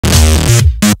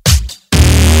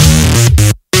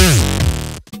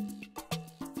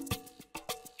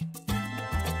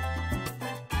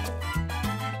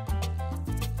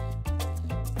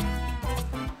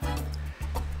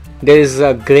There is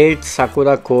a great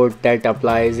Sakura quote that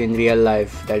applies in real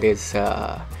life. That is,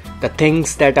 the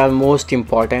things that are most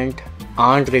important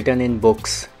aren't written in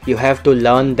books. You have to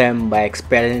learn them by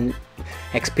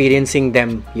experiencing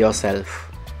them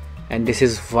yourself. And this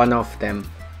is one of them.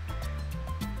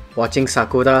 Watching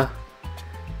Sakura,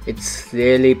 it's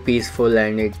really peaceful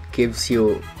and it gives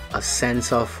you a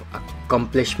sense of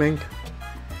accomplishment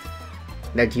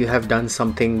that you have done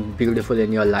something beautiful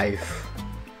in your life.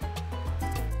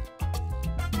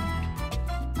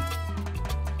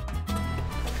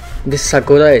 This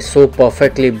Sakura is so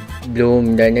perfectly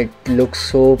bloomed and it looks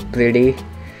so pretty.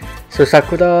 So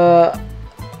Sakura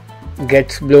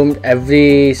gets bloomed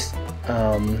every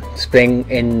spring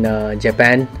in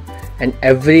Japan, and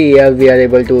every year we are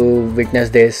able to witness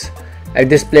this. At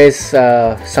this place,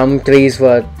 some trees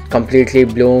were completely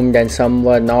bloomed and some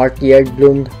were not yet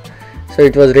bloomed. So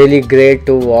it was really great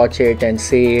to watch it and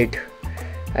see it.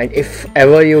 And if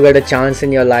ever you get a chance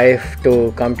in your life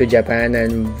to come to Japan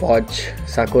and watch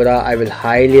Sakura, I will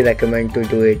highly recommend to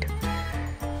do it.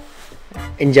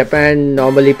 In Japan,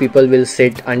 normally people will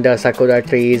sit under Sakura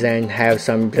trees and have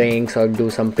some drinks or do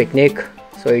some picnic.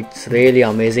 So it's really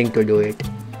amazing to do it.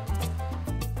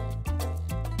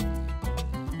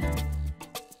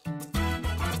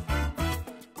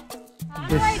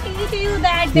 I teach you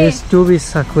that day. Used to be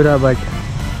Sakura, but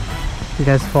it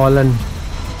has fallen.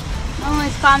 No,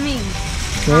 it's coming.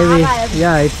 Maybe,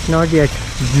 yeah, it's not yet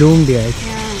bloomed yet.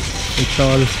 Yeah. It's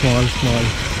all small.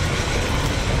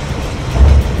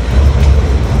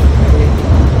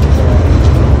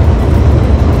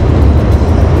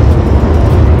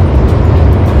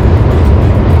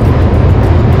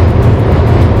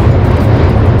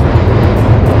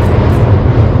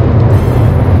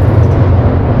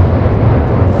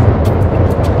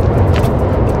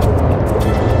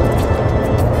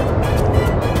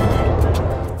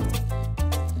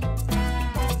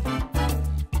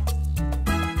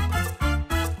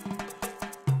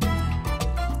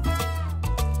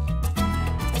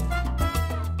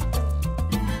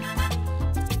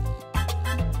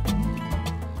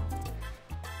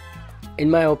 In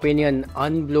my opinion,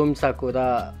 unbloomed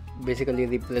Sakura basically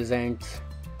represents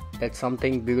that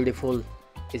something beautiful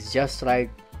is just right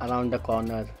around the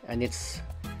corner and it's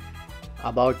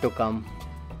about to come.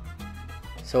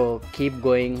 So keep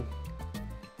going,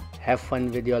 have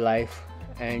fun with your life,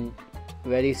 and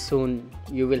very soon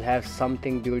you will have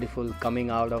something beautiful coming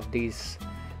out of these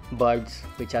buds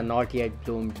which are not yet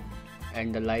bloomed,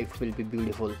 and the life will be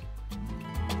beautiful.